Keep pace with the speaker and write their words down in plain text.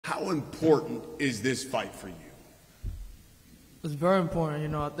How important is this fight for you? It's very important, you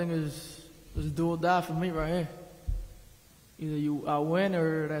know. I think it's do or die for me right here. Either I win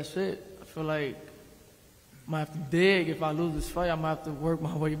or that's it. I feel like I might have to dig. If I lose this fight, I might have to work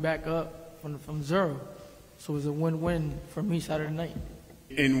my way back up from zero. So it's a win-win for me Saturday night.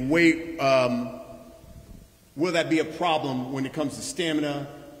 In weight, will that be a problem when it comes to stamina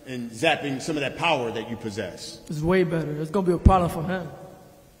and zapping some of that power that you possess? It's way better. It's going to be a problem for him.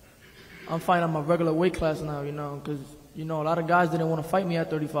 I'm fighting at my regular weight class now, you know, because, you know, a lot of guys didn't want to fight me at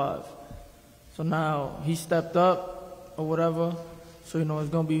 35. So now he stepped up or whatever. So, you know, it's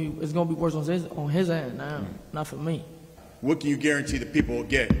gonna be worse on his end now, not for me. What can you guarantee that people will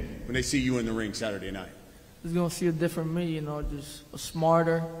get when they see you in the ring Saturday night? He's gonna see a different me, you know, just a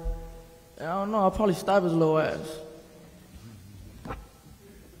smarter. I don't know, I'll probably stab his little ass.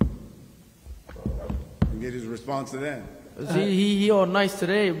 And get his response to that. He all nice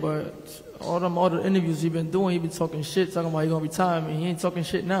today, but all the interviews he been doing, he been talking shit, talking about he gonna retire me. He ain't talking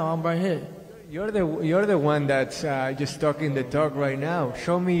shit now. I'm right here. You're the one that's just talking the talk right now.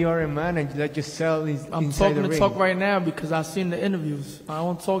 Show me you're a man and let you sell inside the ring. I'm talking the talk right now because I've seen the interviews. I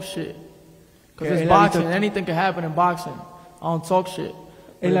don't talk shit. Because it's boxing. Anything can happen in boxing. I don't talk shit.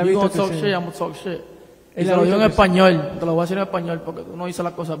 If you gonna talk shit, I'm gonna talk shit. Y te lo digo en español. Te lo voy a decir en español porque tú no dices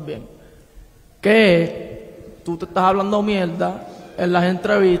las cosas bien. Que tú te estás hablando mierda en las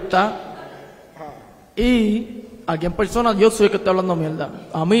entrevistas y aquí en persona yo soy el que estoy hablando mierda.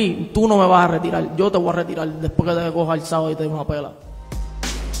 A mí tú no me vas a retirar. Yo te voy a retirar después que te coja el sábado y te dé una pela.